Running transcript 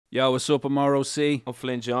Yo, what's up? I'm ROC. I'm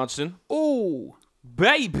Flynn Johnson. Oh,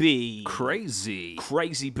 Baby! crazy.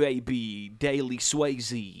 Crazy baby. Daily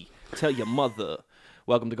Swayze. Tell your mother.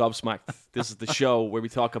 Welcome to Gobsmacked. This is the show where we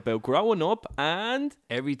talk about growing up and...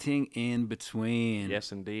 Everything in between.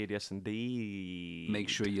 Yes, indeed. Yes, indeed. Make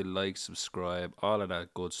sure you like, subscribe, all of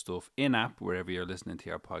that good stuff. In-app, wherever you're listening to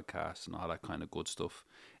your podcast and all that kind of good stuff.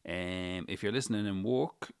 If you're listening in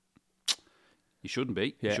work... You shouldn't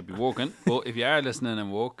be. Yeah. You should be walking. But if you are listening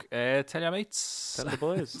and walk, tell your mates. Tell the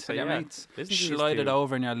boys. Tell your mates. Listen to these Slide it two.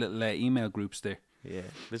 over in your little email groups there. Yeah.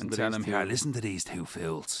 Listen And to tell these them, two. here, listen to these two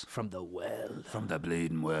fools. From the well. From the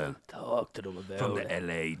bleeding well. Talk to them about From the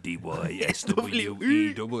it.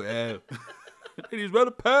 LADYSWEELL. He's well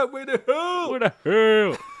apart with the hell. Where the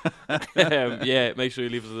hell? Yeah, make sure you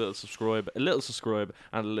leave us a little subscribe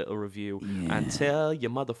and a little review. Yeah. And tell your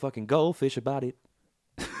motherfucking goldfish about it.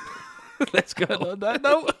 Let's go. On that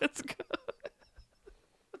note, let's go.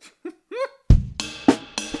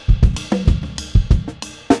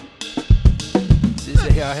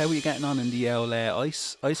 How are you getting on in the old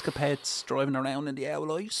ice capades, driving around in the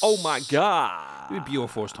old ice? Oh my god. It would be your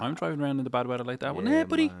first time driving around in the bad weather like that, wouldn't it,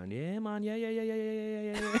 buddy? Man. Yeah, man. Yeah.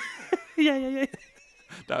 Yeah.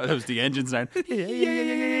 That was the engine sound. Do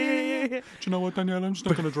Yeah. you know what, Danielle? I'm just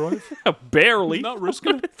not going to drive. Barely. Not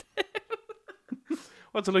risking it.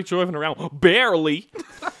 What's it like driving around? Barely.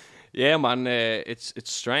 Yeah, man. It's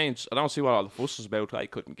strange. I don't see what all the fuss is about. I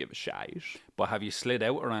couldn't give a shite. But have you slid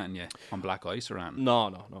out around you on black ice around?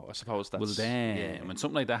 No. I suppose that's... Well, then, yeah. when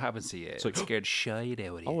something like that happens to you, It's like- it scared shite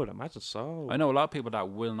out of you. I would imagine so. I know a lot of people that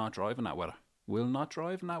will not drive in that weather. Will not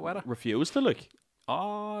drive in that weather. Refuse to, like...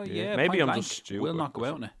 Oh, yeah. Maybe point I'm blank, just stupid will not go or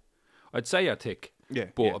out in it. I'd say you're thick. Yeah.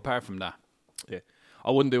 But apart from that, Yeah. I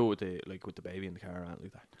wouldn't do it with the baby in the car or anything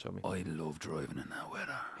like that. Do you know what I mean? I love driving in that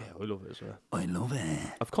weather. Yeah, I love it as well. I love it.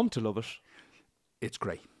 I've come to love it. It's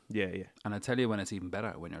great. Yeah. And I tell you when it's even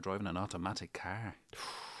better, when you're driving an automatic car.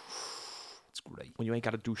 It's great. When you ain't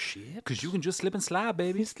got to do shit. Because you can just slip and slide,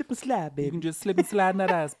 baby. slip and slide, You can just slip and slide in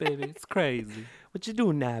that ass, baby. It's crazy. What you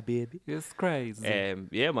doing now, baby? It's crazy.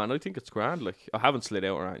 Yeah, man, I think it's grand. Like, I haven't slid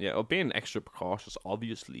out around yet. I'm being extra precautious,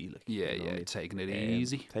 obviously. Like, yeah, you know what I mean? taking it Um,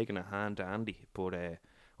 easy. taking a hand handy. But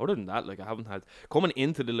other than that, like, I haven't had coming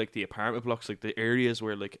into the apartment blocks, like the areas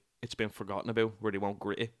where like it's been forgotten about, where they won't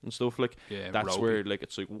grit it and stuff. Like, Yeah, that's ropey. where like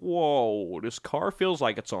it's like, whoa, this car feels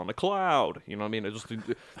like it's on a cloud. You know what I mean? It just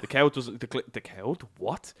the cow doesn't the cow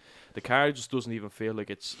what? The car just doesn't even feel like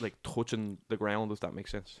it's like touching the ground. If that makes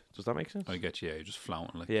sense. Does that make sense? I get you. Yeah, you're just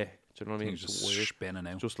floating. Like, Yeah. Do you know what I mean? things It's just weird. spinning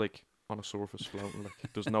out. Just like on a surface floating.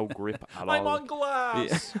 Like, there's no grip at all. I'm on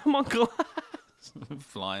glass. Yeah. I'm on glass.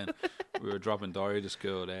 Flying. We were dropping Dory to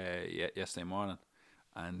school yesterday morning,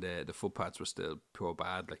 and the footpaths were still pure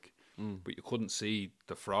bad, like. But you couldn't see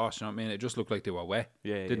the frost. You know what I mean? It just looked like they were wet.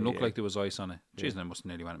 Yeah, Didn't look yeah. like there was ice on it. Jeez, and I must have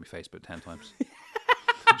nearly went at my face about 10 times.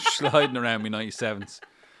 Sliding around me 97s.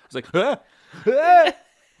 I was like, ah!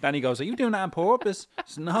 Danny goes, "Are you doing that on purpose?" I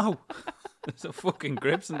said, "No." There's no fucking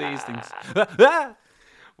grips in these things.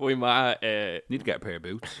 My ma, Need to get a pair of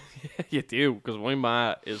boots. you do, because my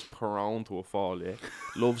ma is prone to a fall, yeah.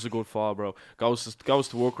 Loves a good fall, bro. Goes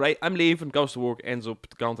to work, right? I'm leaving, goes to work, ends up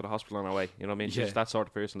going to the hospital on her way. You know what I mean? Yeah. She's that sort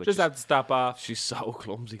of person. Like, Just have to stop off. she's so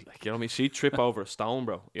clumsy, like, you know what I mean? She'd trip over a stone,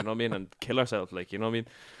 bro. You know what I mean? And kill herself, like, you know what I mean?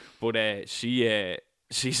 But she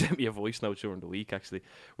sent me a voice note during the week, actually,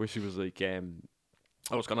 where she was like,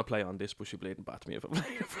 I was gonna play on this, but she played and bat me if I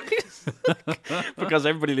played it. Because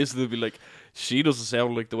everybody listening would be like, she doesn't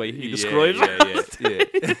sound like the way he describes her.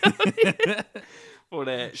 Yeah.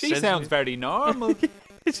 But She sounds very normal.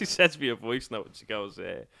 she sends me a voice note and she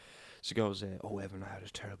goes, "Oh, Evan, I had a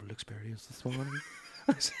terrible experience this morning."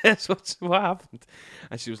 I says, what happened?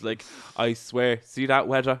 And she was like, "I swear, see that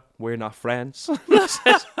weather? We're not friends."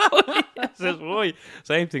 I says, why?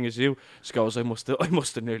 Same thing as you. She goes, I must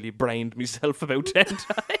have nearly brained myself about 10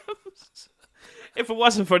 times. If it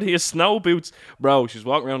wasn't for these snow boots, bro, she's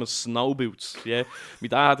walking around in snow boots. Yeah, my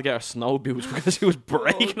dad had to get her snow boots because she was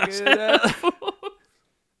breaking herself.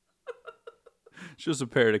 Just a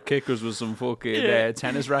pair of kickers with some fucking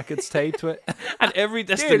tennis rackets taped to it. And every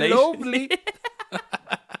They're destination, lovely.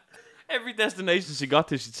 every destination she got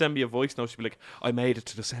to, she'd send me a voice note. She'd be like, "I made it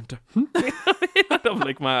to the centre." I'm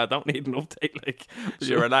like, "Man, I don't need an update." Like,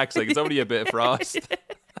 You're relaxing. It's only a bit of frost.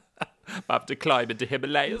 I have to climb into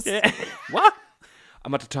Himalayas. yeah. What?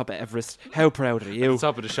 I'm at the top of Everest. How proud are you?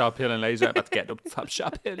 Top of the shop hill and laser. I'm about to get up the top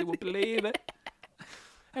shop hill. You won't believe it.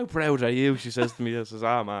 How proud are you? She says to me. I says,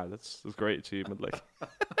 man, that's a great achievement. Like,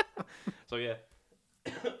 so yeah.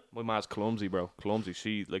 My ma's clumsy, bro. Clumsy.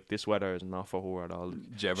 She, like, this weather is not for her at all.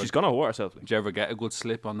 Did you ever, She's gonna hurt herself. Like. did you ever get a good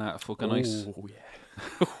slip on that fucking ice? Oh,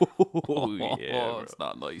 yeah. Oh, yeah, bro. It's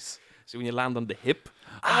not nice. See when you land on the hip?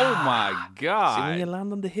 Oh my See when you god.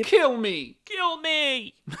 land on the hip? Kill me. Kill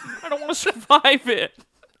me! I don't want to survive it.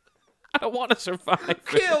 I don't want to survive it.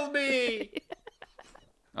 Kill me.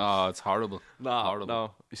 Oh, it's horrible. Horrible.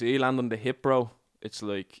 No. You see, you land on the hip, bro. It's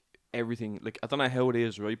like everything. Like, I don't know how it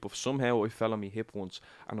is, right? But somehow I fell on my hip once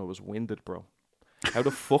and I was winded, bro. How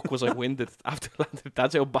the fuck was I winded after landing?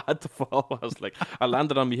 That's how bad the fall was. Like, I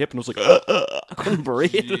landed on my hip and I was like, I couldn't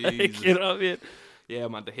breathe. Like, you know what I mean? Yeah,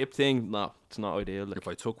 man, the hip thing, no, it's not ideal. Like, If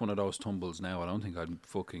I took one of those tumbles now, I don't think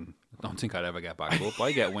I'd ever get back up.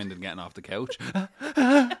 I get winded getting off the couch.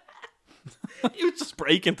 you would just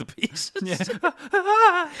break into pieces. Yeah.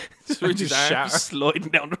 Just with his Just arms shatter. sliding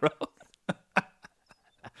down the road.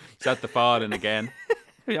 He's at the falling again.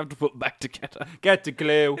 We have to put it back together. Get the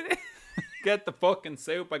glue. Get the fucking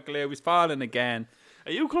super glue. He's falling again.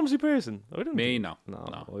 Are you a clumsy person? I don't Me, think- no.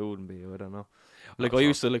 No, I wouldn't be. I don't know. Like, I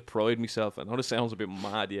used to, like, pride myself. I know this sounds a bit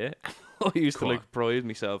mad, yeah? I used to, Go like, pride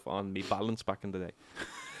myself on me balance back in the day.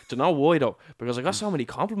 Do you know why, though? Because I got so many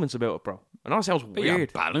compliments about it, bro. I know it sounds your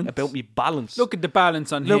weird. balance? About me balance. Look at the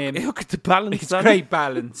balance on him. Look at the balance. It's on great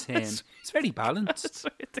balance, him. It's very balanced.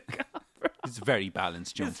 Swear to God, bro. It's very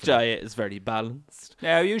balanced, jump. This giant is very balanced.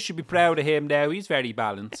 Now, you should be proud of him now. He's very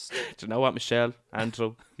balanced. Do you know what, Michelle?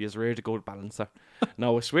 Andrew, he is rare to go balancer.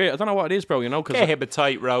 No, I swear, I don't know what it is, bro, you know, because Get him a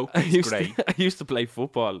tight rope. He's great. I used to play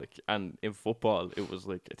football, like, and in football, it was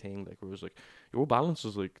like a thing, like, where it was like, your balance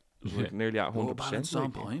was like, nearly at 100%. Your balance on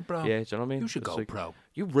like, point, bro. Yeah, do you know what I mean? You should It's go like, pro.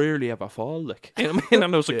 You rarely ever fall, like, you know what I mean?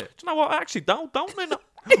 And I was like, Yeah. do you know what? Actually, don't, man.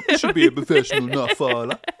 You should be a professional not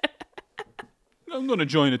faller. I'm going to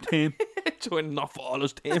join a team. Join not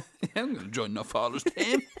fallers team. I'm going to join not fallers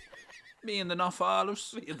team. Me and the not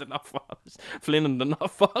fallers. Me and the not fallers. Flynn and the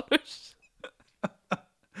not fallers.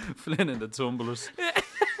 Flynn and the tumblers.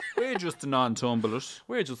 We're just the non-tumblers.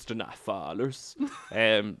 We're just the not fallers.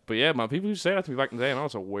 But yeah, man, people used to say that to me back in the day, and I know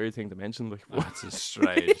it's a weird thing to mention. Like, That's a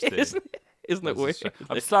strange thing. Isn't it weird?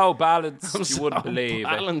 I'm so balanced, I'm you wouldn't so believe it.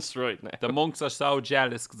 balanced right now. The monks are so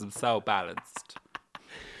jealous because I'm so balanced.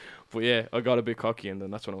 But yeah, I got a bit cocky, and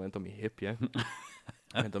then that's when I went on my hip. Yeah,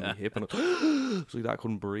 I went on my hip, and it was like that. I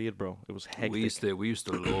couldn't breathe, bro. It was hectic. We used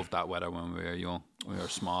to love that weather when we were young. We were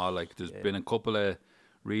small. Like there's been a couple of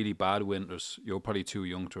really bad winters. You're probably too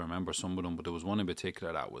young to remember some of them, but there was one in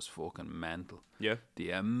particular that was fucking mental. Yeah.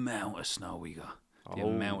 The amount of snow we got. The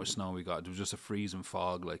amount of snow we got. There was just a freezing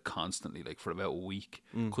fog, like constantly, like for about a week.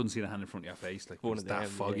 Couldn't see the hand in front of your face. Like it One was of that them,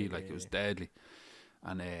 foggy. yeah, Like it was deadly.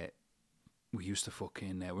 And we used to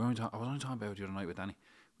fucking. I was only talking about it the other night with Danny.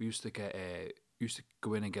 We used to get. Used to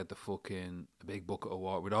go in and get the fucking a big bucket of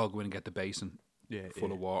water. We'd all go in and get the basin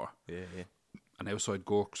full of water. Yeah, yeah. And outside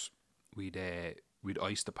Gorks, we'd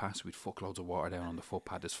ice the pass. We'd fuck loads of water down on the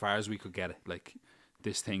footpad as far as we could get it. Like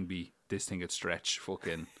this thing would stretch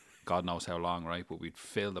fucking God knows how long, right? But we'd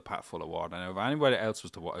fill the pat full of water. And if anybody else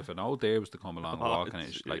was if an old dear was to come along and walk, and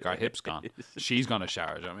it's like our hips gone, she's gonna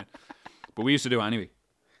shower. Do you know what I mean? But we used to do it anyway.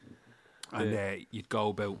 And you'd go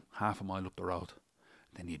about half a mile up the road,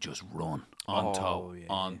 then you'd just run on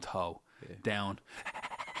toe, down.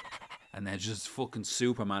 And then just fucking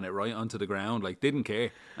Superman it right onto the ground, like didn't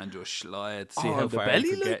care, and just slide. See how the far belly,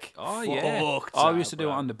 you could like? get. Oh yeah. Fuck Oh, we that, used to do it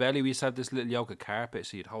bro. on the belly. We used to have this little yoke of carpet,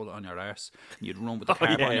 so you'd hold it on your arse, and you'd run with the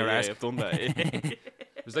carpet on your arse. I've done that.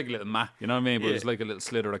 It was like a little mat, you know what I mean? But it was like a little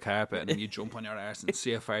slither of carpet, and then you jump on your arse and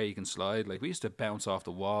see how far you can slide. Like we used to bounce off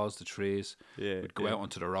the walls, the trees. Yeah, We'd go out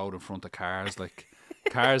onto the road in front of cars, like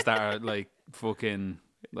cars that are like fucking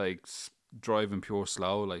like driving pure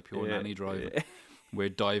slow, like pure nanny driving. We're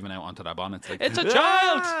diving out onto their bonnets like It's a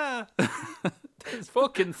child! It's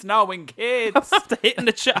fucking snowing, kids. After hitting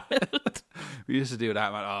the child. We used to do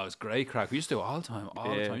that, man. Oh, it was great crack. We used to do it all the time.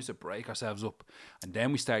 All the time. We used to break ourselves up. And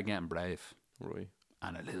then we started getting brave. Right.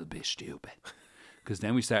 And a little bit stupid. Because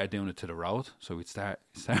then we started doing it to the road. So we'd start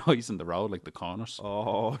icing the road, like the corners.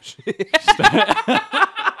 Oh, shit.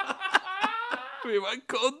 We went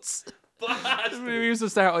cunts. We used to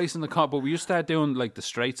start icing the car, but we used to start doing like the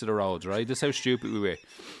straights of the roads, right? This is how stupid we were.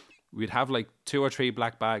 We'd have like 2 or 3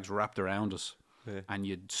 black bags wrapped around us, and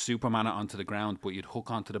you'd Superman it onto the ground, but you'd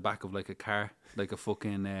hook onto the back of like a car, like a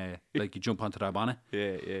fucking, like you jump onto their bonnet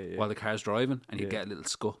Yeah. while the car's driving, and you get a little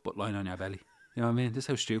scut but lying on your belly. You know what I mean? This is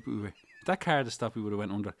how stupid we were. If that car had stopped, we would have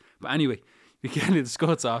went under. But anyway, we get little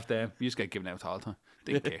scuts off them. We just get given out all the time.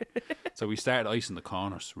 Didn't care. So we started icing the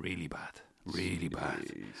corners really bad. Really bad.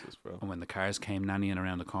 Jesus, bro. And when the cars came nannying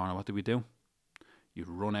around the corner, what did we do? You'd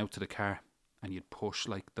run out to the car and you'd push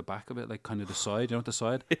like the back of it, like kind of the side, the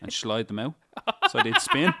side, and slide them out. So they'd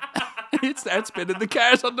spin. You'd start spinning the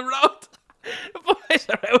cars on the road. Boys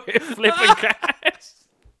are out here flipping cars.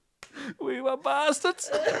 We were bastards.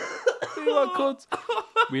 We were cunts.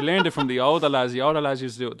 We learned it from the older lads. The older lads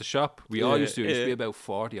used to do it at the shop. We all used to do it. Used to be about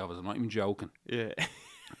 40 of us. I'm not even joking. Yeah.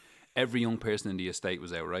 Every young person in the estate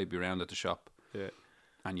was out, right? Be around at the shop. Yeah.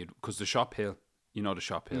 And because the shop hill, the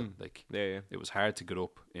shop hill, like, Yeah. it was hard to get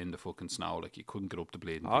up in the fucking snow. Like, you couldn't get up the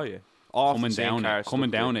bleeding. Oh yeah. Coming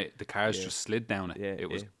down it, the cars just slid down it. Yeah, it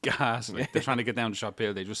was gas. Like, they're trying to get down the shop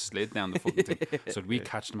hill, they just slid down the fucking thing. So we'd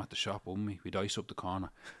catch them at the shop, wouldn't we? We'd ice up the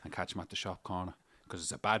corner and catch them at the shop corner because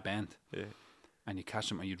it's a bad bend. Yeah. And you catch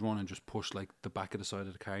them and you'd run and just push like the back of the side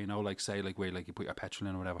of the car, like say like where like you put your petrol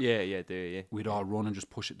in or whatever. Yeah, there, yeah. We'd all run and just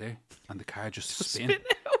push it there, and the car just spin.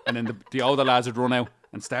 And then the older lads would run out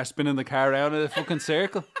and start spinning the car around in a fucking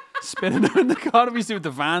circle, spinning around the corner. We used to do it with the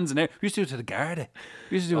vans and we used to do it to the Garda.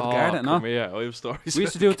 We used to do it with the Garda and all. Yeah, I have stories. We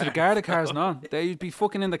used to do it to the Garda cars and all. They'd be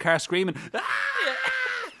fucking in the car screaming, "Ah!"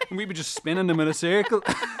 And we'd be just spinning them in a circle.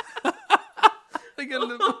 Like a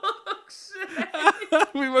little.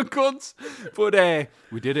 We were cunts. But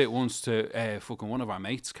we did it once to fucking one of our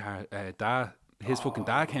mates' car. His fucking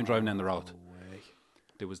dad came driving down the road.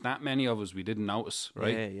 There was that many of us we didn't notice,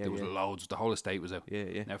 right? Yeah, there was loads. The whole estate was out.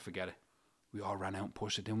 Yeah. Never forget it. We all ran out and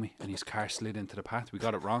pushed it, didn't we? And his car slid into the path. We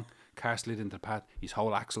got it wrong. Car slid into the path. His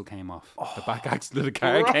whole axle came off. The back axle of the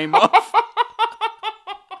car came off.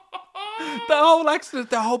 The whole axle,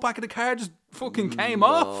 the whole back of the car just fucking came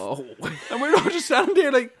off. And we were all just standing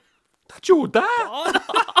there like, that's your dad.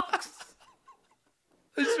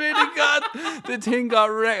 I swear to God, the thing got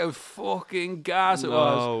wrecked. Of fucking gas it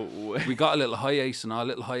was. We got a little high ace and our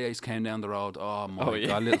little high ace came down the road. Oh my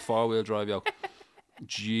God, a little 4-wheel drive, yo.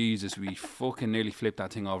 Jesus, we fucking nearly flipped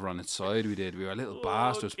that thing over on its side. We did. We were little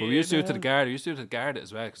bastards. But we used to do it to the Garda. We used to do it to the Garda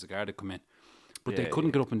as well because the Garda would come in. But they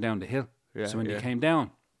couldn't get up and down the hill. So when they came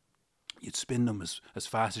down, you'd spin them as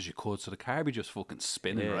fast as you could. So the car would be just fucking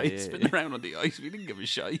spinning, spinning around on the ice. We didn't give a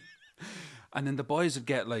shit. And then the boys would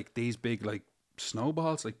get like these big like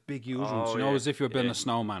snowballs, like big huge ones. You know, as if you were building a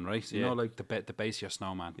snowman, right? You know, like the base of your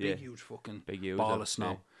snowman. Big huge fucking ball of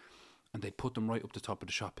snow. And they'd put them right up the top of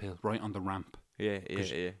the shop hill, right on the ramp. Yeah.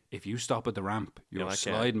 If you stop at the ramp, you're like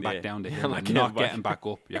sliding back down the hill and not getting back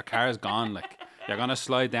up. Your car's gone. Like, you're going to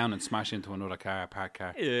slide down and smash into another car, a parked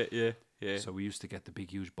car. Yeah. So we used to get the big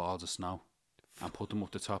huge balls of snow and put them up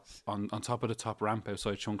the top, on top of the top ramp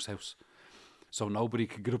outside Chunk's house. So nobody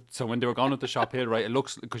could get up. So when they were going up the shop hill, right, it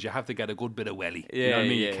looks, because you have to get a good bit of welly. You know what I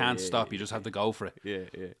mean? You can't stop. You just have to go for it. Yeah.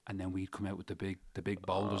 And then we'd come out with the big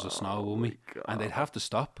boulders of snow, wouldn't we? God. And they'd have to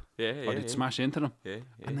stop. Or they'd smash into them.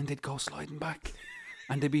 And then they'd go sliding back.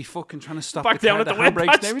 And they'd be fucking trying to stop back the down car, at the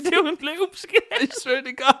handbrakes and everything. everything. Doing loops. I swear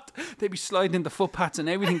to God. They'd be sliding in the footpaths and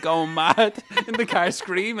everything, going mad in the car,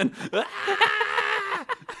 screaming. Trying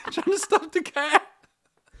to stop the car.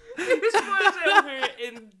 This was out here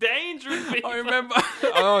endangering people. I remember.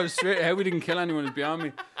 I swear, how we didn't kill anyone is beyond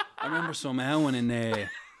me. I remember somehow when it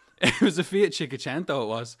was a Fiat Cinquecento. It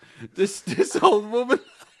was this old woman.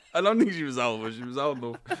 I don't think she was old, but she was old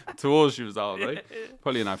enough. To us, she was old, right?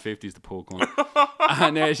 Probably in her 50s, the poor cunt.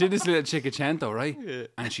 And she had this little Cinquecento, right? Yeah.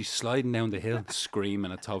 And she's sliding down the hill,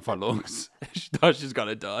 screaming at top of her lungs. She thought she's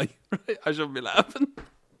gonna die. Right? I shouldn't be laughing.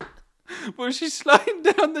 But she's sliding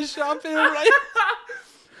down the shop hill, right?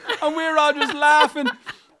 And we're all just laughing.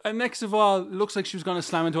 And next of all, it looks like she was going to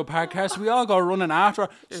slam into a parked car. So we all go running after her.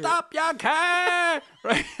 Stop your car!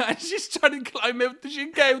 Right? And she's trying to climb out the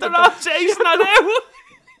shit cave. They're all chasing her now.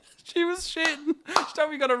 She was shitting. She thought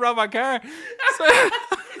we were going to rob our car. So,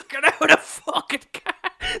 get out of the fucking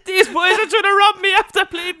car. These boys are trying to rob me after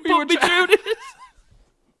playing put me through this.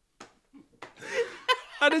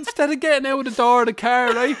 And instead of getting out of the door of the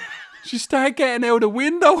car, right, she started getting out the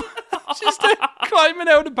window. She started climbing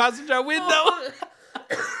out the passenger window.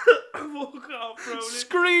 Fuck off, bro.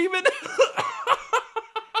 Screaming.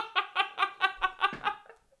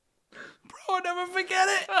 Bro, I'll never forget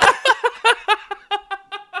it.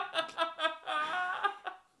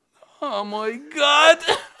 Oh my God.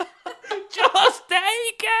 Just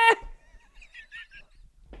take it.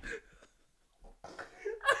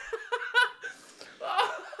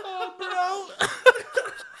 Oh, bro.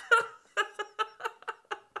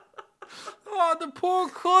 Oh, the poor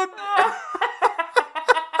cunt.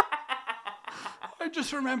 I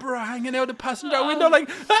just remember her hanging out the passenger window like,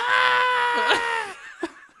 ah!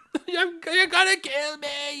 You're gonna kill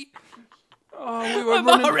me. Oh, we were I'm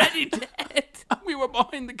running. already dead. We were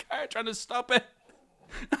behind the car trying to stop it.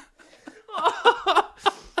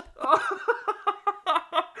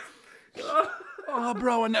 Oh, Oh,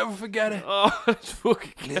 bro, I'll never forget it. Oh, that's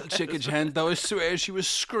fucking Little chicken hen, though, I swear she was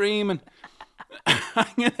screaming.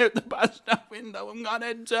 Hanging out the bastard window, I'm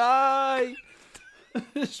gonna die.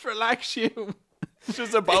 Just relax you. It's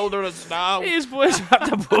just a boulder of snow. His boys have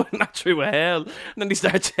to put that through hell, and then they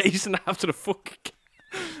start chasing after the fucking.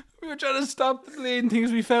 We were trying to stop the bleeding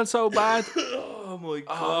things. We felt so bad. Oh my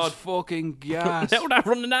Oh, it's fucking gas. Now they're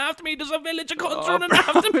running after me. There's a village of cunts running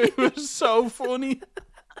after me. It was so funny.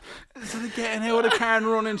 Instead of getting out of the car and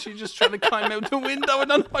running, she just trying to climb out the window. I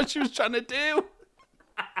don't know what she was trying to do.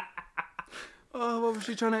 Oh, what was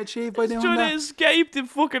she trying to achieve by doing Trying to that? escape the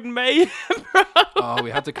fucking mayhem, bro. Oh, we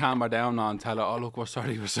had to calm her down now and tell her, oh, look, we're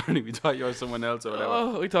sorry. We thought you were someone else or whatever.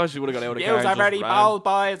 Oh, I thought she would have got out of the car. Yous and are just very ran. bold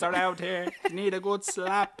boys around here. Need a good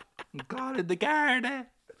slap. God in the garden.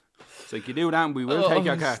 It's like, you do that and we will take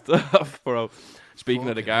your car. Stop, bro. Speaking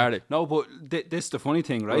of the garden. No, but this is the funny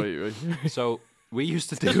thing, right? Right. So we used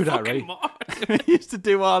to do that, right? Fucking We used to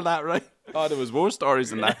do all that, right? Oh, there was more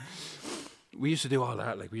stories than that. We used to do all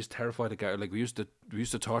that. Like, we used to terrify the guard. Like, we used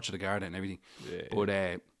to torture the guard and everything. Yeah.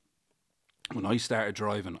 But when I started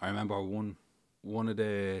driving, I remember one of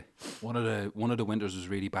the winters was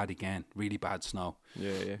really bad again. Really bad snow.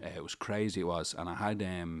 Yeah. It was crazy. It was, and I had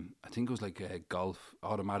I think it was like a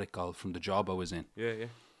automatic Golf from the job I was in. Yeah.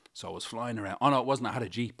 So I was flying around. Oh no, it wasn't. I had a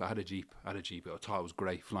Jeep. I thought it was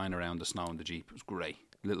great flying around the snow in the Jeep. It was great.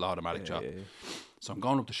 Little automatic job. Yeah. So I'm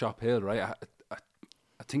going up the Shop Hill, right?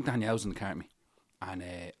 I think Danielle's in the car with me. And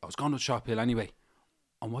I was going up the Shop Hill anyway.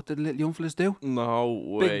 And what did the little young fellas do? No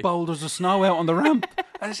way. Big boulders of snow out on the ramp.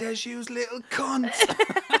 I says, you little cunts.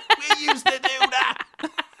 We used to do that.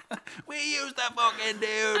 We used to fucking do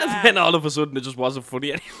that. And then all of a sudden it just wasn't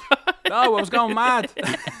funny anymore. No, I was going mad.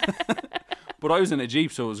 But I was in a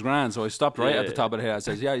Jeep, so it was grand. So I stopped right at the top of the hill. I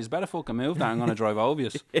says, yeah, you better fucking move that. I'm going to drive over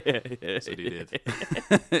you. So they did.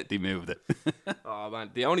 They moved it. Oh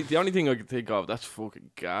man, the only thing I can think of, that's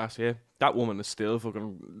fucking gas, yeah. That woman is still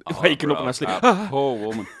fucking waking up in her sleep. That poor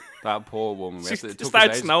woman. That poor woman. It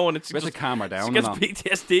starts snowing and we had to calm her down. She gets and all.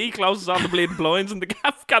 PTSD, closes all the bleeding blinds in the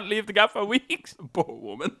gaff, can't leave the gaff for weeks. Poor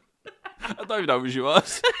woman. I don't even know who she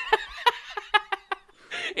was.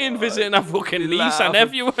 In visiting her fucking niece and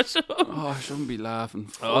nephew or something. Oh, I shouldn't be laughing.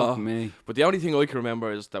 Fuck me. But the only thing I can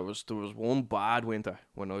remember is there was one bad winter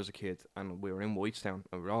when I was a kid and we were in Whitestown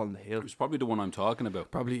and we were all on the hill. It was probably the one I'm talking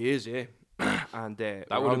about. Probably is, yeah. And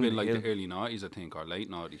That would have been like the early 90s, I think, or late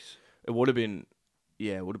 90s. It would have been,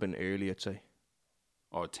 yeah, it would have been early, I'd say.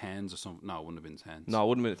 Or 10s or something. No, it wouldn't have been 10s. No, it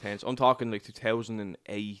wouldn't have been the 10s. I'm talking like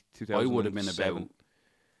 2008, 2007. I would have been about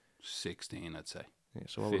 16, I'd say. Yeah,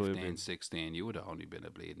 so I would have 15, been 16. You would have only been a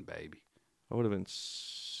bleeding baby. I would have been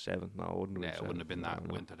 7. No, I wouldn't have been Yeah, it 7. wouldn't have been that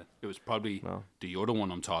No. winter then. It was probably No. the other one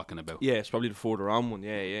I'm talking about. Yeah, it's probably the further on one.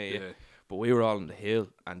 Yeah. But we were all on the hill,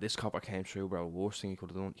 and this copper came through, bro. Worst thing he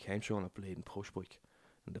could have done, he came through on a bleeding push bike.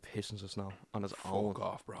 And the pissings of snow on his own. Fuck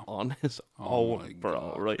off, bro. On his Oh my own, bro.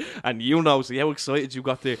 God. Right. And you know, see how excited you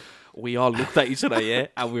got there. We all looked at each other, yeah,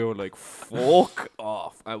 and we were like, fuck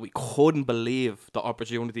off. And we couldn't believe the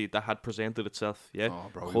opportunity that had presented itself, yeah. Oh,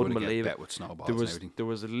 bro, we couldn't would have believe bet it. with snowballs There and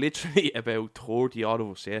was everything. literally about 30 odd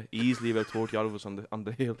of us, yeah, easily about 30 odd of us on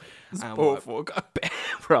the hill. And Poor we- fuck.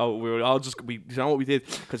 bro, we were all just you know what we did?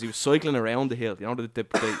 Because he was cycling around the hill. You know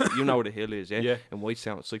you know where the hill is, yeah? Yeah. In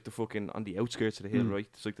Whitestown, it's like the fucking on the outskirts of the hill, right?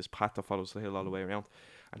 It's like this path that follows the hill all the way around.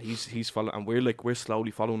 And he's following, and we're slowly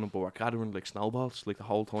following him, but we're gathering like snowballs like the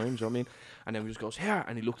whole time. Do you know what I mean? And then we just goes here,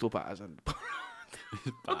 and he looked up at us and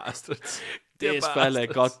Bastards. this fella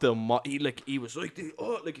got the he was like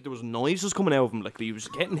there was noises coming out of him, like he was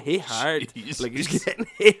getting hit hard. Jesus. Like he's getting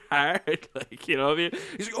hit hard, like, you know what I mean?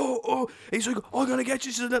 He's like, he's like, I'm gonna get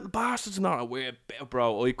you, little bastards and all. And we're,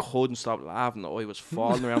 bro, I couldn't stop laughing. I was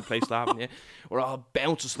falling around the place laughing, yeah. We're all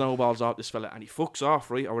bouncing snowballs off this fella, and he fucks off,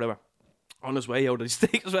 right, or whatever. On his way out of the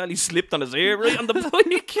stick as well, he slipped on his ear, right, on the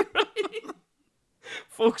bike, right?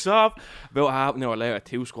 Fucks off. About half an hour later,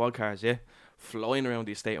 2 squad cars, yeah, flying around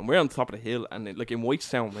the estate, and we're on the top of the hill, and like in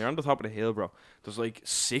Whitestown, we're on the top of the hill, bro. There's like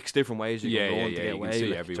 6 different ways you can go to get you away. can see Like, do you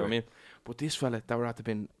know everywhere. what I mean? But this fella that were at the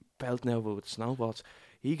been belting over with snowballs,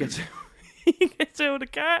 he gets he gets out of the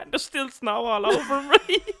car, and there's still snow all over him,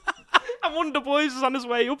 right? And one of the boys is on his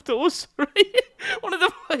way up to us, right? One of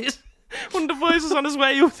the boys is on his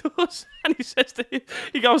way up to us, and he says to him,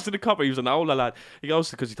 he goes to the copper. He was an older lad. He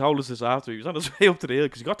goes because he told us this after. He was on his way up to the hill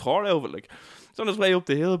because he got tore out of it. Like, he's on his way up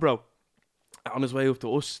the hill, bro. On his way up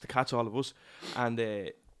to us to catch all of us, and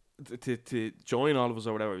to join all of us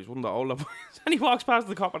or whatever. He's one of the older boys, and he walks past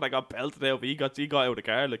the copper that got pelted out. But he got out of the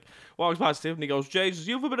car. Like, walks past him and he goes, "Jesus,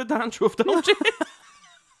 you've a bit of dandruff, don't you?"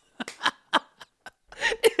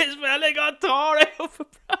 His fella got tore out,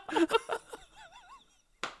 bro.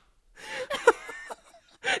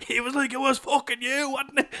 He was like, it was fucking you,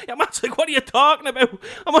 wasn't it? Your man's like, what are you talking about?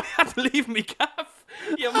 I might have to leave me calf.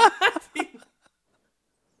 Your man.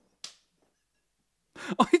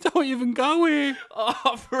 I don't even go here.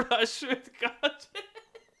 Oh, for a shit, God.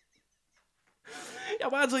 Your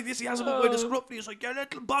man's like this, he has him up by the scruff, and he's like, you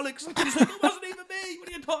little bollocks. And he's like, it wasn't even me, what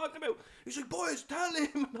are you talking about? He's like, boys, tell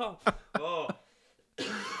him. No. Oh.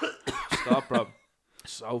 Stop, bro.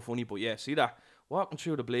 So funny, but yeah, see that? Walking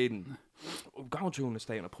through the bleeding, going through an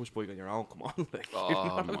estate on a push bike on your own, come on. Like, Oh, you know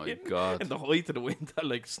what I my mean? God. In the height of the winter,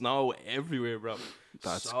 like snow everywhere, bro.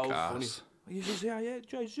 That's so gas. funny. He says, yeah,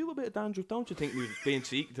 Jay, you a bit of dandruff, don't you think? We was being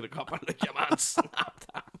cheeky to the cop, and like, your man snapped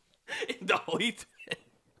at him in the height.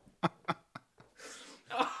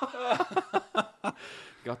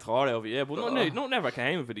 Got tore over, yeah, but no, never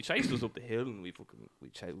came of it. He chased us up the hill and we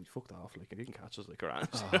fucked off. Like, he didn't catch us like around.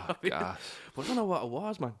 Oh, gas. But I don't know what it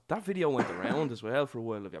was, man. That video went around as well for a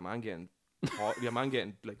while of your man getting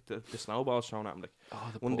like the snowballs thrown at him. Like,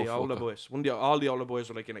 one of the older boys, all the older boys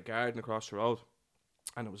were like in a garden across the road,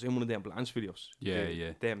 and it was in one of them Blanche videos.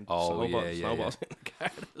 Yeah. Them Yeah. snowballs in the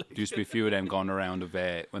garden. Like. There used to be a few of them going around of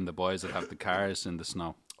when the boys would have the cars in the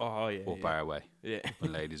snow Oh yeah, up our way. yeah.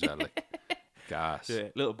 When ladies were like, gas. Yeah,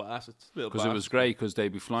 little bastards. Because it was great, because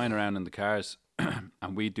they'd be flying around in the cars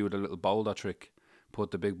and we'd do the little boulder trick, put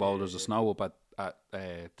the big boulders of snow up at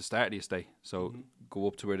the start of the estate. So go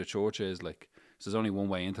up to where the church is, like, so there's only one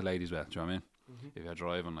way into Ladieswell, do you know what I mean? If you're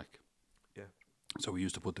driving, like. Yeah. So we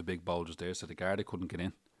used to put the big boulders there so the Garda couldn't get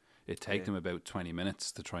in. It'd take them about 20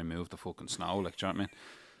 minutes to try and move the fucking snow, like, do you know what I mean?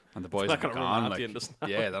 And the boys not are gonna gone, run at you like, in the snow.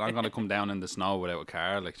 yeah, they're not going to come down in the snow without a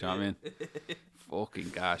car, like, do you know what I mean? Fucking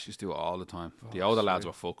gas, used to do it all the time. The older lads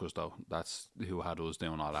were fuckers though. That's who had us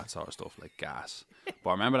doing all that sort of stuff, like gas. But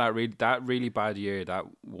I remember that really bad year.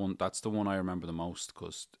 That's the one I remember the most,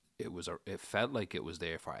 because it felt like it was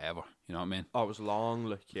there forever. You know what I mean? Oh, it was long,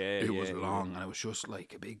 like, yeah. It was long, and it was just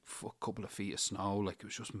like a big couple of feet of snow. Like, it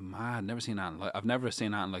was just mad. I've never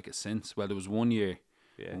seen anything like it since. Well, there was one year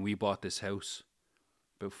when we bought this house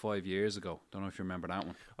about 5 years ago. Don't know if you remember that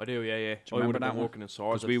one. I do, yeah. Do you I remember would have that been one? working in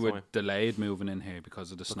Swords Because at we the were time. delayed moving in here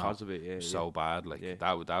because of the snow. Because of it, yeah. So bad, like, Yeah.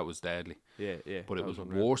 that was deadly. Yeah. But it was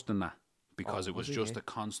unreal. worse than that, because it was was it? just Yeah. a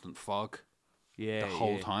constant fog Yeah, the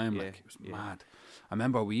whole yeah, time. yeah, Like, it was yeah. mad. I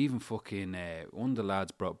remember we even fucking one of the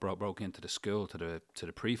lads broke into the school, to the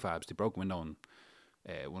prefabs. They broke a window in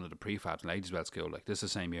one of the prefabs in Ladieswell School. Like, this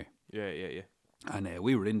is the same year. Yeah. And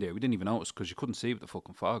we were in there. We didn't even notice because you couldn't see with the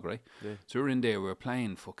fucking fog, right? Yeah. So we were in there. We were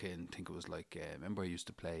playing fucking. I think it was like. Remember, I used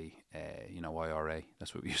to play. IRA.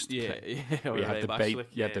 That's what we used to play. Yeah. You had to bait.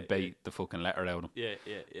 You had to yeah, bait the fucking letter out of them.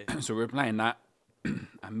 Yeah. So we were playing that, and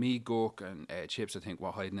me, Gork, and Chips, I think,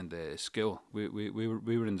 were hiding in the school. We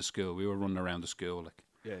were in the school. We were running around the school, like.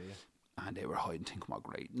 Yeah. And they were hiding, thinking, "Oh,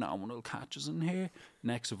 great, no one will catch us in here."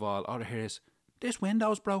 Next of all I hear is, "This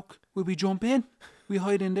window's broke. Will we jump in? We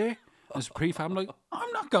hide in there." There's a prefab. I'm like,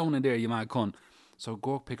 "I'm not going in there, you mad cunt." So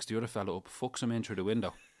Gork picks the other fella up, fucks him in through the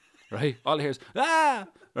window. Right? All I hear is, "Ah!"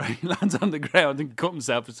 Right? Lands on the ground and cut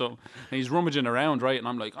himself or something. And he's rummaging around, right? And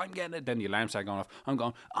I'm like, "I'm getting it." Then the alarm started going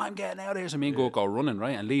off. I'm getting out of here. So me and Gork go running,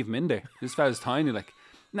 right? And leave him in there. This fella's tiny, like.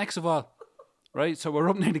 Next of all, right? So we're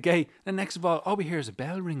up near the gate. And next of all we hear is a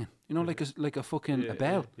bell ringing. You know, like a fucking a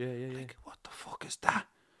bell. Yeah. Like, what the fuck is that?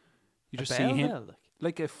 You just bell see him. bell,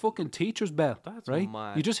 Like a fucking teacher's bell, That's right?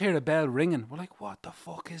 mad. You just hear a bell ringing. We're like, what the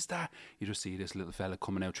fuck is that? You just see this little fella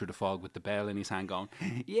coming out through the fog with the bell in his hand going,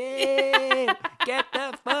 "Yeah, get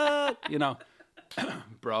the fuck," you know.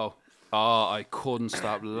 Bro, I couldn't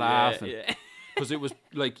stop laughing. Yeah. Because it was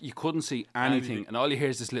like, you couldn't see anything. And all you hear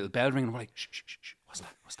is this little bell ringing. We're like, shh, what's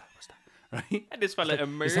that? Right? And this fella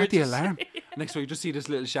emerges. Is that the alarm? Next time you just see this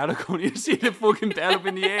little shadow coming, you see the fucking bell up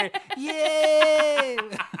in the air. Yeah!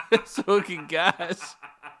 It's fucking gas.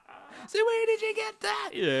 So where did you get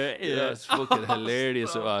that? Yeah. It's fucking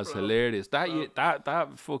hilarious. It was hilarious.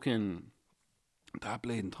 That fucking, that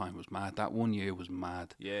bleeding time was mad. That 1 year was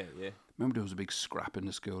mad. Yeah. Remember there was a big scrap in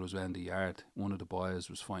the school as well, in the yard. One of the boys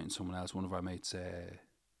was fighting someone else. One of our mates,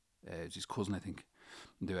 his cousin, I think.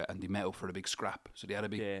 And they met up for a big scrap. So they had a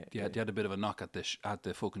big, they had a bit of a knock at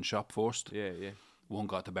the fucking shop first. Yeah. One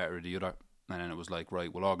got the better of the other, and then it was like,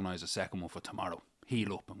 right, we'll organise a second one for tomorrow.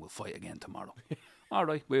 Heal up and we'll fight again tomorrow. All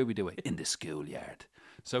right, where we do it? In the schoolyard.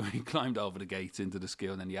 So we climbed over the gates into the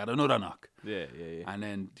school, and then he had another knock. Yeah. And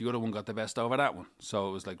then the other one got the best over that one. So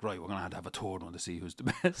it was like, right, we're going to have a third one to see who's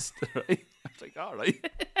the best. Right? I was like, all right.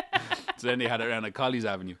 So then they had it around at Collins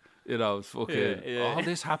Avenue. You know, it's fucking, all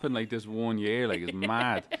this happened like this 1 year, like, it's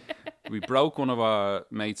mad. We broke one of our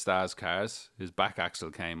mate's dad's cars. His back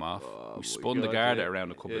axle came off. We spun the Garda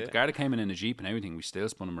around a couple. The Garda came in a Jeep and everything. We still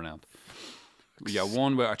spun him around. Yeah,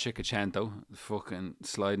 one with our Chickacento, fucking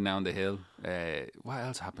sliding down the hill. What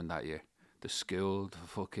else happened that year? The school, the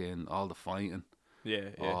fucking, all the fighting. Yeah.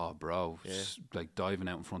 Oh, bro. Yeah. Like diving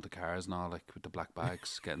out in front of cars and all, like with the black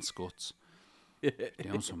bags, getting scuts.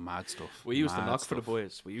 Doing some mad stuff. We used to Mad knock for the stuff.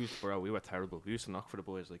 boys. We were terrible. We used to knock for the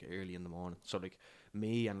boys like early in the morning. So like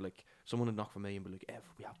me and like someone would knock for me and be like, "Ev,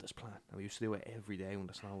 we have this plan." And we used to do it every day when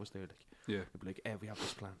the snow was there. Like, Yeah. we'd be like, "Ev, we have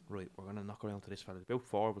this plan. Right, we're gonna knock around to this fella." About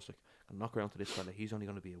 4 of us, like, "Gonna knock around to this fella. He's only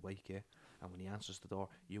gonna be awake, yeah. And when he answers the door,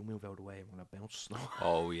 you move out of the way and we're gonna bounce snow."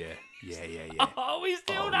 Oh, yeah. Yeah. Always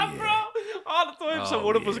do Oh, that, yeah. bro. All the time. So Oh,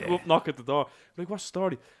 one of us would yeah. go up, knock at the door. Be like, "What's the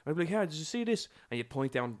story?" And I'd be like, "Yeah, did you see this?" And you'd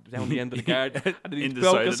point down the end of the guard, and then he'd In the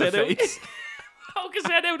poke side his of the head out. face. Poke his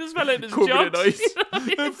head out, this fella in his Covered in jocks. ice. You know what I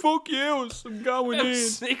mean? Hey, fuck you. I'm going in.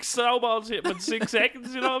 6 snowballs hit him in 6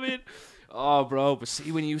 seconds. You know what I mean? Oh, bro. But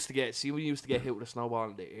see when you used to get hit with a snowball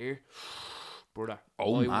in the ear, brother.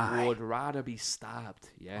 Oh, I my. would rather be stabbed,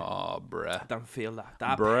 yeah, Oh, bruh. than feel that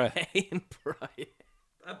Bruh. pain, bro.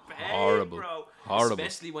 That pain, Horrible. bro. Horrible.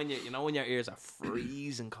 Especially when when your ears are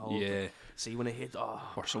freezing cold. Yeah. See when it hit,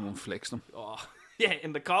 Or someone flicks them. yeah,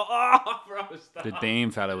 in the cold. Oh, bro, stop. The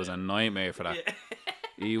Dame fella was a nightmare for that.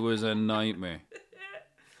 He was a nightmare.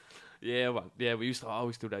 Yeah, well, yeah, we used to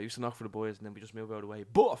always do that. We used to knock for the boys and then we just move out of the way.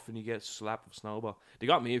 Buff, and you get slapped with snowball. They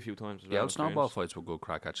got me a few times as well. Yeah, in snowball fairness. fights were good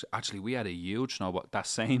crack, actually. Actually, we had a huge snowball that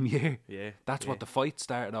same year. Yeah. That's what the fight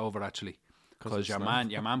started over, actually. Because your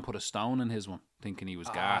man put a stone in his one, thinking he was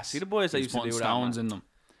gas. see the boys that He was used to putting do that, stones man. in them.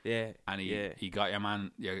 Yeah. And he got your man,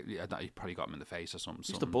 he probably got him in the face or something. Used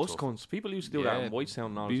to something bust tough. cunts. People used to do that Yeah, in Whitestown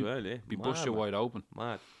and all be- as well, yeah. Be Mad, bust you man. wide open.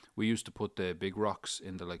 Mad. We used to put the big rocks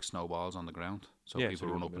into like snowballs on the ground. So Yeah, people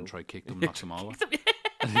so run you up and move. try to kick them, knock them over.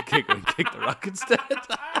 And they kick the rock instead.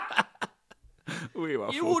 We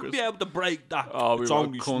were You wouldn't be able to break that. Oh, we It's were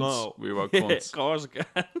only cunts. snow. We were Yeah, cunts. of course I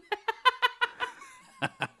can.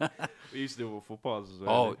 We used to do it with footballs as well.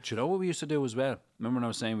 Oh, do you know what we used to do as well? Remember when I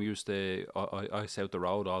was saying we used to ice out the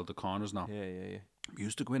road, all the corners now? Yeah. We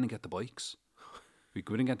used to go in and get the bikes. We'd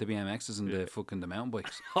go in and get the BMXs and the mountain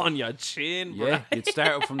bikes. On your chin, bro. Yeah, you'd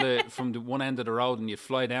start up from the one end of the road and you'd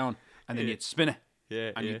fly down and then you'd spin it.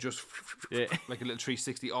 Yeah, And yeah. you'd just Yeah. like a little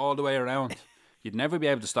 360 all the way around. You'd never be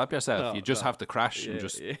able to stop yourself. No, You'd just have to crash and Yeah,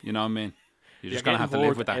 just, yeah. you know what I mean? You're just You're going to have to getting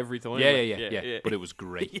live with bored that. every time, Yeah, like, yeah. yeah. But it was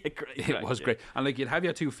great. Yeah, great. It was great. And like you'd have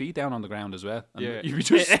your 2 feet down on the ground as well. And Yeah. you'd be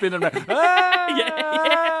just spinning around. Ah!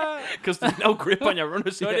 Yeah. Because there's no grip on your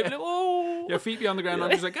runner side. Yeah. Like, oh. Your feet be on the ground and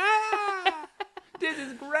I'm just like, ah! This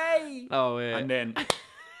is great. Oh, yeah. And then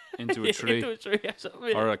into a tree Into a tree or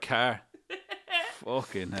something. or a car.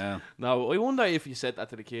 Fucking hell. No, I wonder if you said that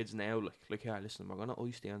to the kids now, like, yeah, listen, we're gonna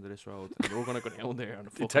ice the end of this road, and we're gonna go down there and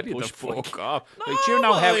They tell fucking you to push bike. fuck off. No, Like, do you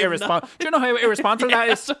know how I'm irresponsible? Do you know how irresponsible that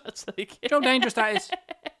is? Do It's like, you know how dangerous that is?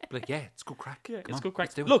 But like, yeah, it's good crack. yeah, Come it's on, good crack.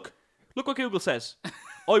 let's do it. Look what Google says.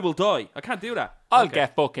 I will die. I can't do that. I'll Okay.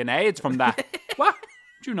 get fucking AIDS from that. What?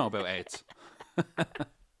 Do you know about AIDS?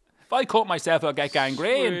 If I cut myself, I'll get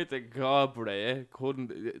gangrene. Swear to God, bro, yeah,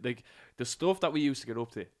 couldn't like the stuff that we used to get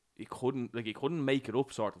up to. You couldn't make it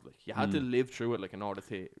up, sort of like you had to live through it, like in order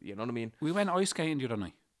to, you know what I mean? We went ice skating the other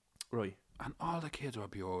night, Right. and all the kids were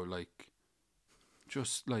pure like,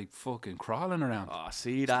 just like fucking crawling around. Oh,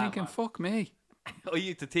 see that? Thinking, Man. fuck me. Oh,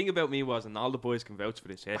 the thing about me was, and all the boys can vouch for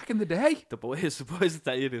this, yeah. Back in the day. The boys that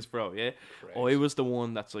tell you this, bro, yeah. I was the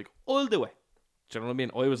one that's like, I'll do it. Do you know what I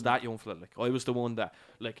mean? I was that young fella. Like, I was the one that,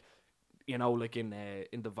 like, you know, like in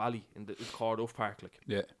the valley, in Cardiff Park, like,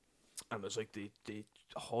 Yeah. and there's like the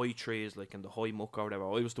high trees, like, and the high muck or whatever.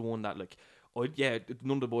 I was the one that, like,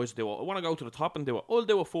 none of the boys do it. I want to go to the top and do it. I'll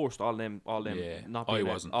do it first. All them, Yeah, not I being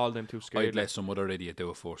wasn't. all them too scared. I'd let some other idiot do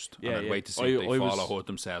it first. Yeah, and I'd yeah. wait to see if they I fall was- or hurt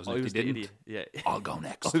themselves. I And if was they the didn't, idiot. Yeah. I'll go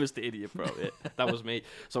next. I was the idiot, bro. Yeah, that was me.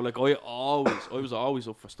 So like, I was always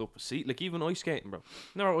up for stuff. But see, like even ice skating, bro.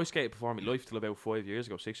 Never ice skated before in my life till about 5 years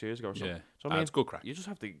ago, 6 years ago or something. Yeah. So I mean, It's good crack. you just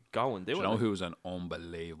have to go and do Do you it. know like. who's an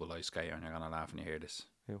unbelievable ice skater? And you're going to laugh when you hear this.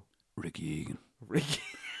 Who? Ricky Egan. Ricky.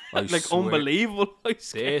 I Like swear. unbelievable ice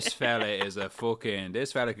skating. This fella is a fucking.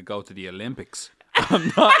 This fella could go to the Olympics.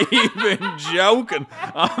 I'm not even joking.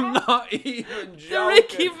 I'm not even joking. The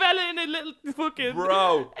Ricky fella in a little fucking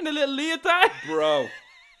Bro. in a little leotard. Bro,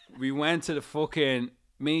 we went to the fucking.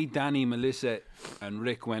 Me, Danny, Melissa, and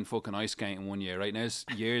Rick went fucking ice skating one year. Right now, it's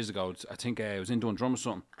years ago. I think I was in doing drum or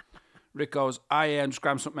something. Rick goes, I am just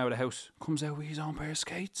grabbing something out of the house. Comes out with his own pair of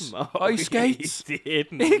skates. Ice skates. He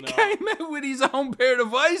didn't. He no. came out with his own pair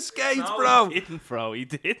of ice skates, No, bro. He didn't, bro. He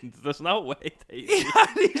didn't. There's no way. That He had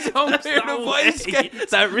his own pair no of way ice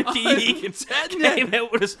skates. that Ricky I'm Egan telling you. came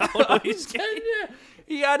out with his own ice skate. Telling you,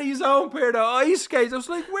 He had his own pair of ice skates. I was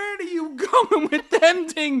like, where are you going with them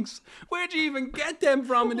things? Where'd you even get them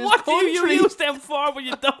from in this What country? do you use them for when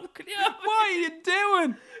you don't? Can you What are you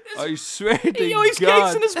doing? I swear to He always God.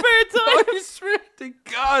 cakes in his spare time. I swear to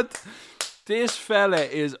God. This fella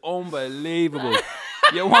is unbelievable.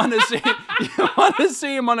 You want to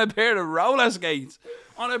see him on a pair of roller skates?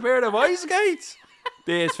 On a pair of ice skates?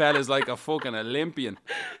 This fella's like a fucking Olympian.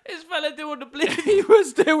 This fella doing the blink. He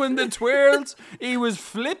was doing the twirls. He was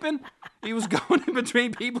flipping. He was going in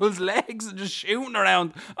between people's legs and just shooting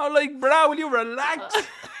around. I'm like, bro, will you relax?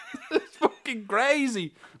 It's fucking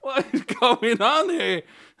crazy. What is going on here?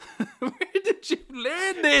 Where did you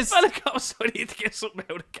learn this? Fella goes, I need to get something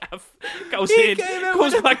out of gaff. Goes He in, came out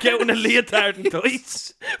comes with back out in a leotard and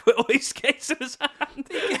tights with ice skates in his hand.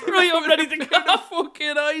 Right, I'm ready to The go.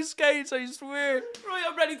 fucking ice skates, I swear. Right,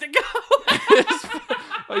 I'm ready to go.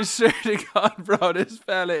 I swear to God, bro, this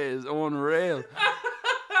fella is unreal.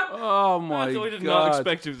 Oh my I did God. not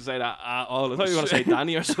expect you to say that at all. I thought you were going to say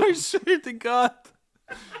Danny or something. I swear to God.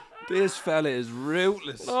 This fella is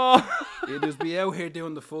ruthless. Oh, He'll just be out here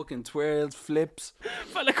doing the fucking twirls, flips.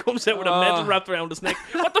 fella comes out with a medal wrapped around his neck.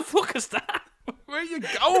 What the fuck is that? Where are you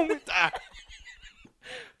going with that?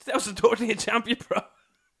 2013 champion, bro.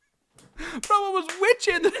 Bro, I was with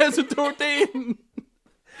you in 2013.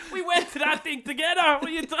 We went to that thing together. What are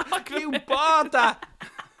you talking You about? bought that.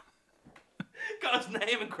 Got his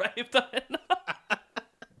name engraved on it.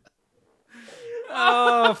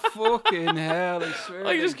 Oh, fucking hell. I swear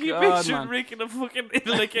I to just keep God, picturing man. Rick in a fucking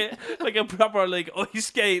like a proper like ice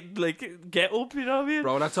skate like get up, you know what I mean?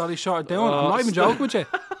 Bro, that's all he started doing. I'm not even joking with you.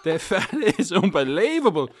 The fella is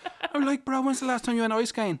unbelievable. I'm like, bro, when's the last time you went ice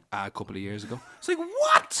skating? A couple of years ago. It's like,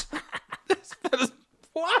 what? This fella's,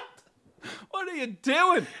 what? What are you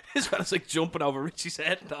doing? This fella's like jumping over Richie's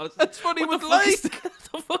head. And I was That's what he was the fuck like. what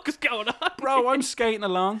the fuck is going on? Bro, I'm skating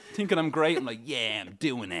along, thinking I'm great. I'm like, yeah, I'm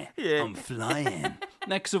doing it. Yeah. I'm flying.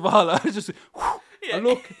 Next of all, I just, I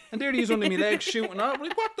look, and there he is under my legs shooting up. I'm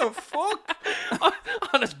like, what the fuck?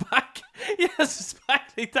 On his back. Yes, his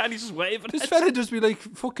back. Like that, he's just waving. This at fella just be like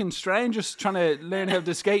fucking strange, just trying to learn how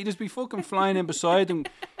to skate. He just be fucking flying in beside him.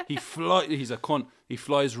 He's a cunt. He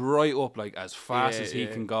flies right up like as fast Yeah, as he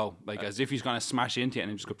yeah. can go, like as if he's gonna smash into it,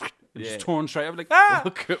 and he just go and Yeah. just turn straight up like ah.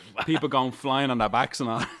 Look at that. People going flying on their backs and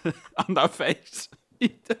all, on their face. He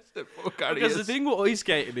does the fuck out of Because the it. thing with ice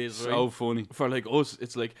skating is, So right, funny. for like us,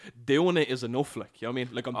 it's like doing it is enough. Like, you know what I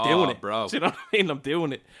mean? Like, I'm Oh, doing it, bro. Do you know what I mean? I'm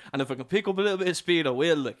doing it, and if I can pick up a little bit of speed, I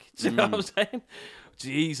will. Like, do you know what I'm saying?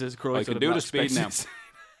 Jesus Christ! I can I'd do not the speed now. expect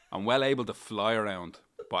I'm well able to fly around,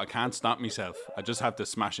 but I can't stop myself. I just have to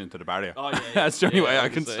smash into the barrier. Oh, yeah, That's the only way I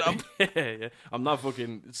was can gonna stop. say. Yeah. I'm not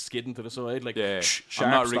fucking skidding to the side. Like, Yeah, sharp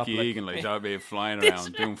I'm not stop, Ricky like. Egan like that. I'd be flying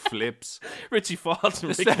around doing flips. Richie falls and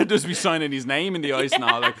Ricky Instead, just be signing his name in the ice and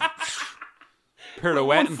all, like pirouette.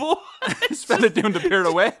 one foot This fella doing the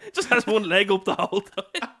pirouette, just has one leg up the whole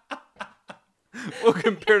time.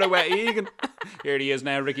 fucking pirouette Egan. Here he is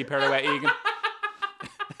now, Ricky Pirouette Egan.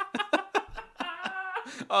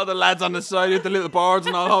 All the lads on the side with the little boards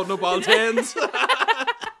and all holding up all tens. Do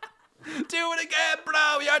it again,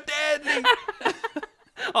 bro. You're deadly.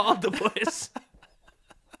 All the boys.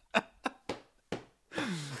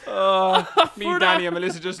 Me, For Danny, that- and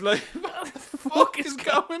Melissa just like, what the fuck is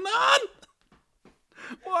going on?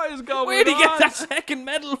 What is going on? Where'd he get that second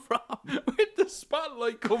medal from? Where'd the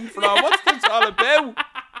spotlight come from? What's this all about?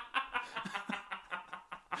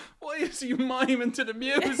 Why is he miming to the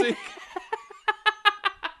music?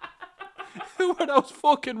 Who are those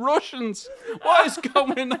fucking Russians? What is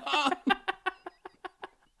going on?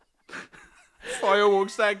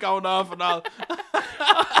 Fireworks start going off and all.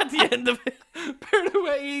 At the end of it.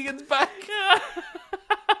 Pirouette Egan's back.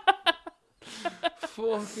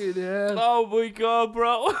 Fucking hell. Oh my god,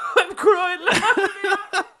 bro. I'm crying laughing.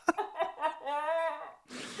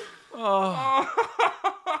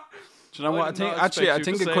 Do you know what I did think? not Actually, I expect you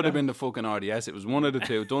think to it say could have that. been the fucking RDS. It was one of the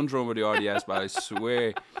two. Dundrum or the RDS, but I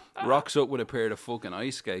swear, rocks up with a pair of fucking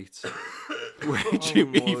ice skates. Where did you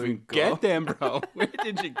my even God. get them, bro? Where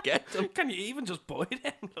did you get them? Can you even just buy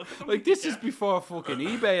them? Like, this is before fucking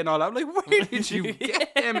eBay and all that. I'm like, where did you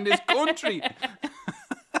get them in this country?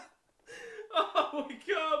 Oh my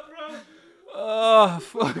god, bro. Oh,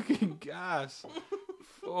 fucking gas.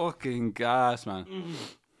 Fucking gas, man.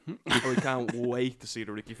 I can't wait to see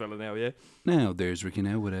the Ricky fella now, yeah? Now, there's Ricky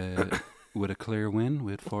now with a clear win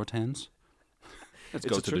with 4-10s. Let's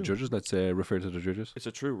It's go a to the true- judges. Let's refer to the judges. It's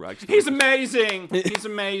a true rags. to He's riches. amazing. He's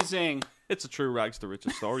amazing. It's a true rags to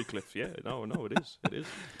riches story, Cliff. Yeah, no, it is. It is.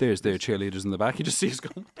 There's their cheerleaders in the back. You just see us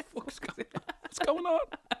going, what the fuck's going on? What's going on?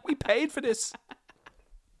 We paid for this.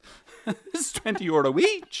 This is €20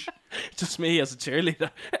 each. Just me as a cheerleader.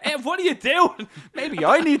 What are you doing? Maybe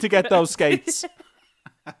I need to get those skates.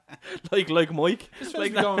 like Mike.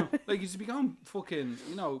 Like going, like he's be going fucking,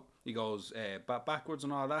 he goes backwards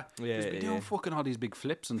and all that. Yeah, He's be doing yeah. fucking all these big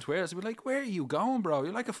flips and twirls. I'd be like, where are you going, bro?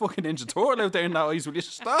 You're like a fucking Ninja Turtle out there in that ice. Will you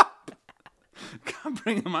stop? Can't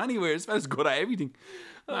bring him anywhere. This fella's good at everything.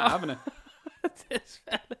 Not having it. This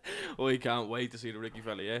fella. Oh, I can't wait to see the Ricky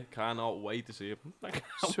fella, yeah? Cannot wait to see him. I can't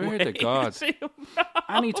Swear wait to God. see him, bro.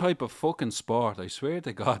 Any type of fucking sport, I swear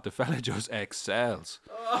to God, the fella just excels.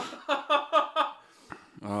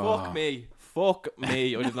 Fuck me. Fuck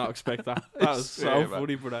me. I did not expect that. That was so swear, man.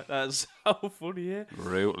 funny, bro. That is so funny, yeah.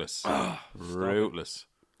 Rootless. Rootless.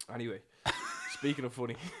 Anyway, speaking of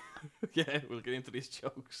funny, yeah, we'll get into these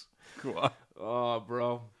jokes. Go on. Oh,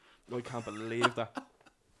 bro. I can't believe that.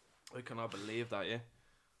 I cannot believe that, yeah.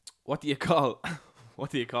 What do you call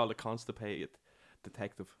a constipated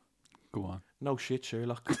detective? Go on. No shit,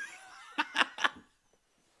 Sherlock.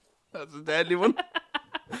 That's a deadly one.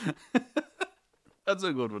 That's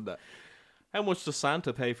a good one, that. How much does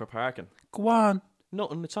Santa pay for parking? Go on.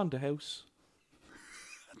 Nothing, it's on the house.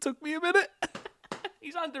 That took me a minute.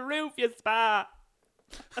 He's on the roof, you spa.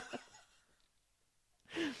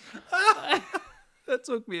 That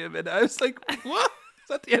took me a minute. I was like, what? Is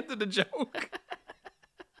that the end of the joke?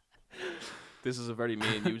 This is a very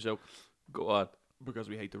me and you joke Go on. because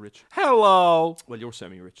we hate the rich. Hello. Well, you're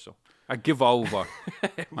semi-rich, so I give over.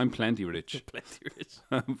 I'm plenty rich. plenty rich.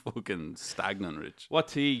 I'm fucking stagnant rich. What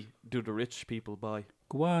tea do the rich people buy?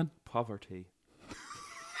 Go on. Poverty.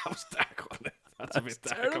 That was dark, wasn't it? That's a bit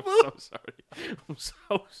dark. terrible. I'm so sorry. I'm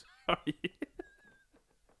so sorry.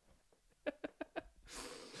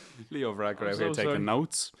 Leo Vragger I'm out so here taking sorry.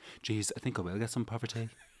 notes. Jeez, I think I will get some poverty.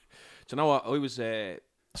 Do you know what? I was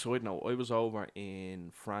side note, I was over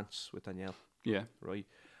in France with Danielle, Yeah. right?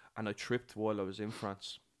 And I tripped while I was in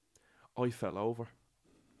France. I fell over.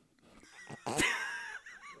 That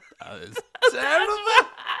is That's bad,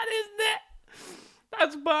 isn't it?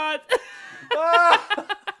 That's bad.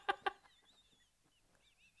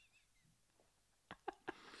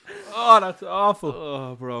 Oh, that's awful.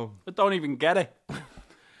 Oh, bro. I don't even get it.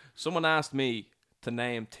 Someone asked me to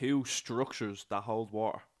name 2 structures that hold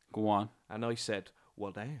water. Go on. And I said,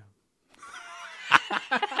 well, damn.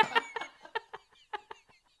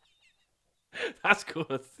 That's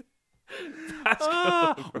good. That's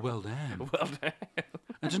good. Well, damn. Well, damn.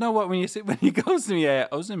 And do you know what? When he goes to me, I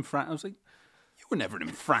was in France. I was like, you were never in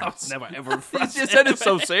I France. was never ever in France. You said it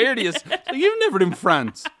so serious. Like, you've never in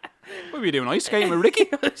France. What were you doing? Ice skating with Ricky?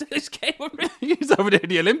 This game with Rick. He was over there at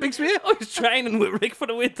the Olympics with you? I was training with Rick for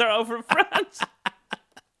the winter over in France.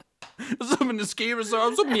 I was up in the ski resort. I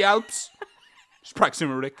was up in the Alps. Just practicing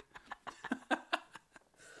with Rick.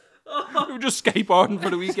 We were just skateboarding for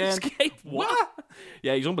the weekend. Skate what?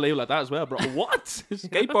 Yeah, he's unbelievable at that as well, bro. What?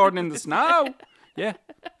 Skateboarding in the snow. Yeah,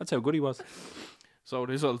 that's how good he was. So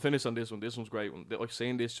this, I'll finish on this one. This one's a great one. I've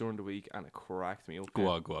seen this during the week and it cracked me up. Go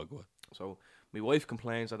on, go on, go on. So my wife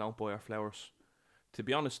complains I don't buy her flowers. To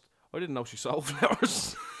be honest, I didn't know she sold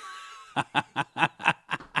flowers.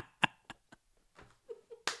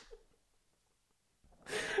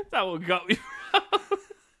 That one got me.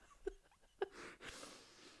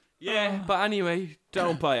 Yeah, but anyway,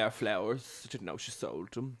 don't buy her flowers. I didn't know she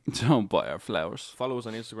sold them. Don't buy our flowers. Follow us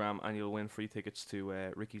on Instagram and you'll win free tickets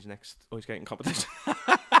to Ricky's next ice skating competition.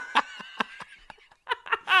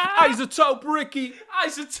 Isotope Ricky.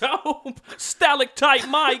 Isotope! Stalactite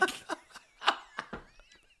Mike!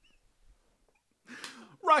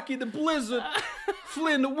 Rocky the Blizzard.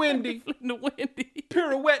 Flynn the Windy. In the windy.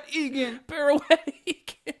 Pirouette Egan.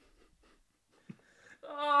 Pirouette.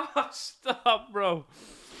 Oh, stop, bro.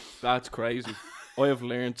 That's crazy. I have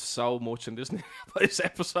learned so much in this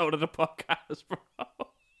episode of the podcast, bro.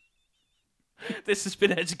 This has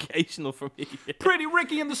been educational for me. Pretty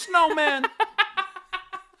Ricky and the Snowman.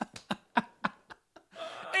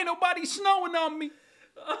 Ain't nobody snowing on me.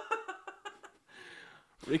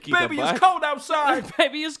 Ricky, Baby, it's cold outside.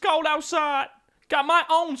 Baby, it's cold outside. Got my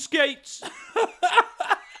own skates.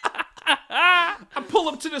 I pull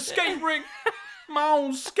up to the skate rink. My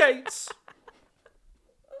own skates.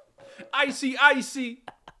 Icy, icy.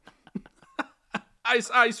 Ice,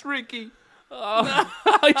 ice, Ricky.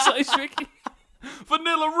 Ice Ricky.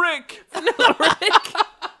 Vanilla Rick. Rick.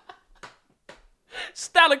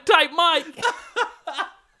 Stalactite Mike.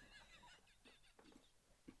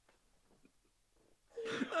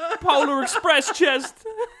 Polar Express chest.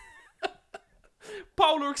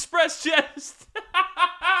 Polar Express chest.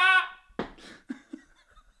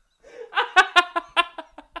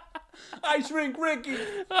 Ice Rink Ricky.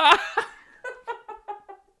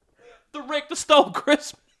 the Rick that stole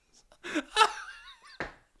Christmas.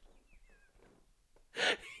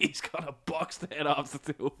 He's gonna box the head off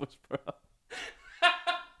the two of us, bro.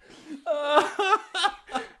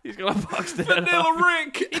 He's gonna box the head Vanilla off.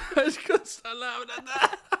 Rick. I was gonna start laughing at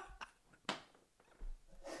that.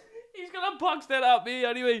 He's gonna box that out me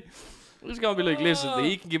anyway. He's gonna be like, listen,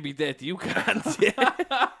 he can give me that, you can't.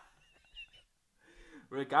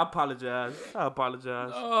 Rick, I apologize.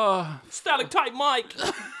 Oh, Stalactite Mike.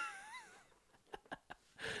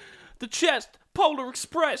 The chest, Polar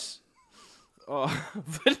Express. Oh,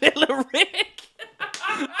 Vanilla Rick.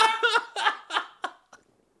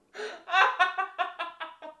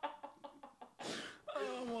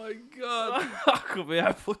 oh my God. Come here,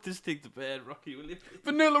 I put this thing to bed, Rocky, will you?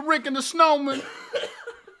 Vanilla Rick and the Snowman.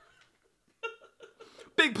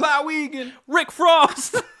 Big Plow Egan. Rick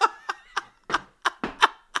Frost.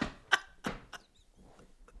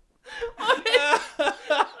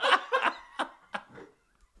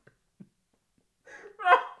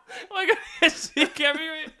 Like he can't be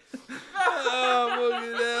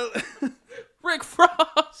Oh, fucking hell. Rick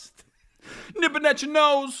Frost. Nipping at your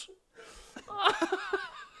nose.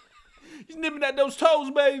 He's nipping at those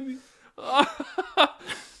toes, baby.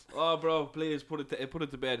 Oh, bro, please put it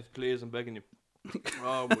to bed, please. I'm begging you.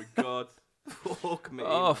 Oh my God. Fuck me.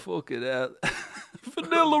 Oh, fucking hell.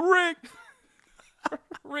 Vanilla Rick.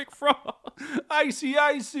 Rick Frost. Icy,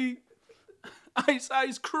 icy. Ice,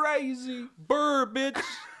 ice, crazy. Burr, bitch.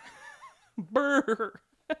 Burr.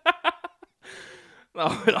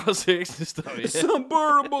 No, seriousness though, yeah. Some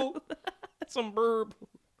burble. Some burb.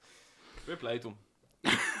 Fair play to him.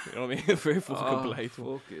 You know what I mean? Very fucking play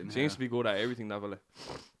to him. Seems to be good at everything, that fella.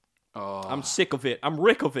 Oh. I'm sick of it. I'm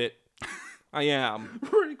Rick of it. I am.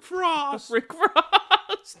 Rick Frost. Rick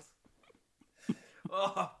Frost.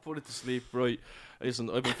 Oh, put it to sleep, right. Listen,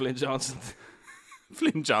 I've been Flynn Johnson.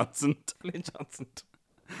 Flynn Johnson. Flynn Johnson.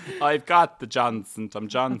 I've got the Johnson. I'm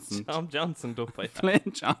Johnson. I'm Johnson up by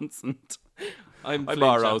Flynn Johnson. I'm I'm Flynn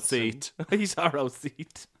our Johnson. seat. He's our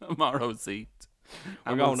seat. I'm our seat.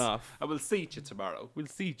 We're going off. I will seat you tomorrow. We'll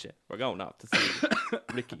see you. We're going off to see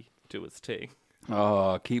Ricky do his thing.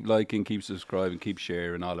 Oh, keep liking, keep subscribing, keep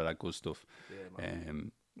sharing, all of that good stuff. Yeah,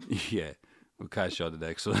 man. Yeah, we'll catch you on the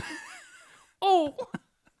next one. Oh,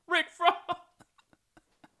 Rick Frost.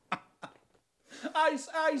 Ice,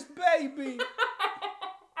 ice, baby.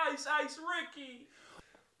 Ice, Ice Ricky.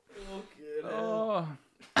 Okay, Oh,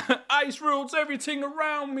 ice rules everything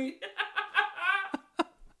around me.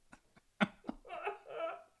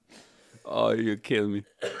 Oh, you kill me.